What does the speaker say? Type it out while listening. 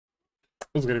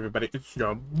What's good, everybody? It's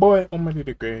your boy Omari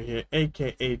the Great here,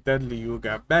 aka Dudley. You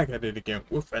got back at it again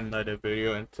with another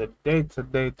video, and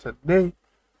today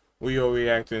we are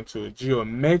reacting to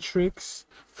Geometrix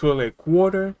Fill a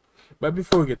Quarter. But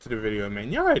before we get to the video,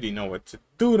 man, y'all already know what to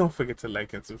do. Don't forget to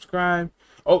like and subscribe.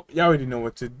 Oh, y'all already know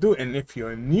what to do. And if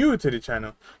you're new to the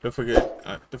channel, don't forget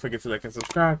to like and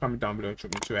subscribe. Comment down below what you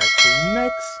want me to react to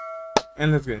next.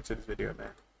 And let's get into this video, man.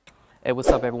 Hey, what's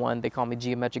up, everyone? They call me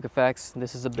GEOMETRICKFX.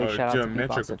 This is a big shout out to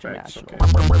Beatbox International.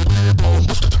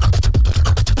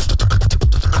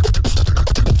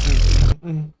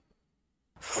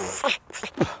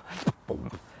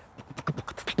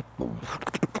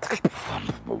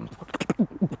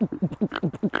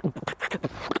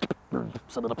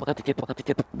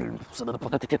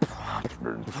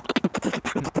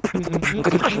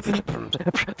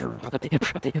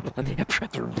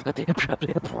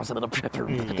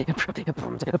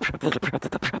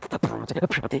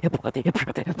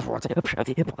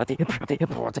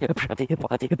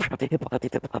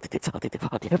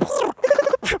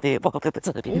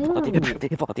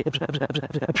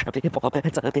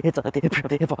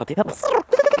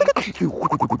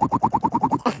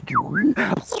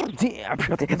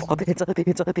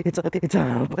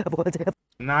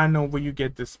 Now I know where you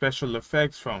get the special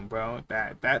effects from, bro.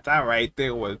 That right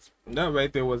there was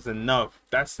enough.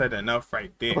 That said enough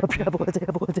right there.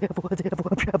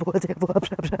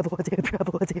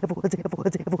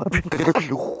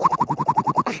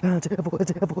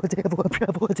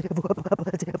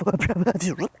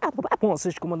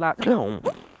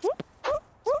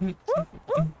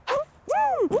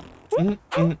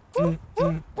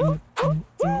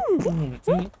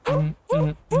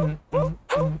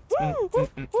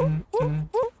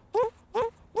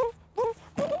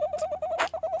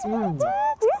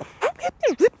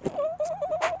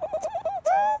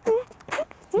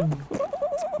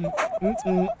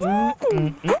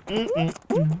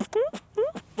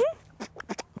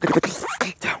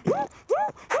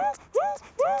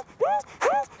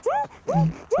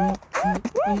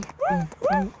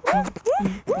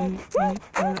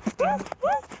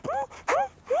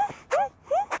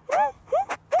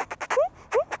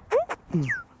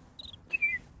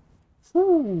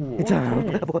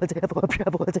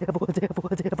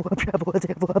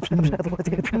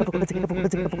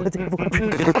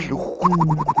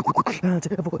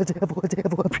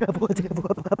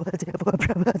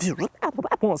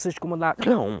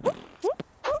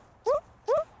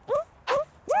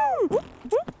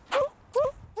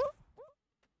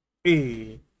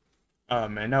 Hey, oh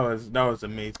man, that was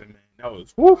amazing, man. That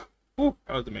was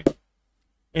that was amazing.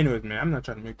 Anyways, man, I'm not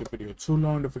trying to make the video too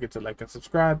long. Don't forget to like and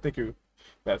subscribe. Thank you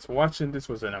guys for watching. This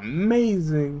was an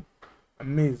amazing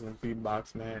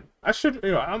beatbox, man.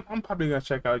 I'm probably gonna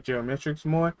check out Geometrix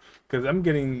more because I'm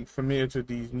getting familiar to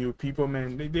these new people,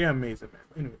 man. They're amazing, man.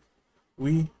 Anyways,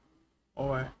 we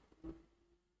are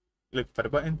look for the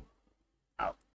button.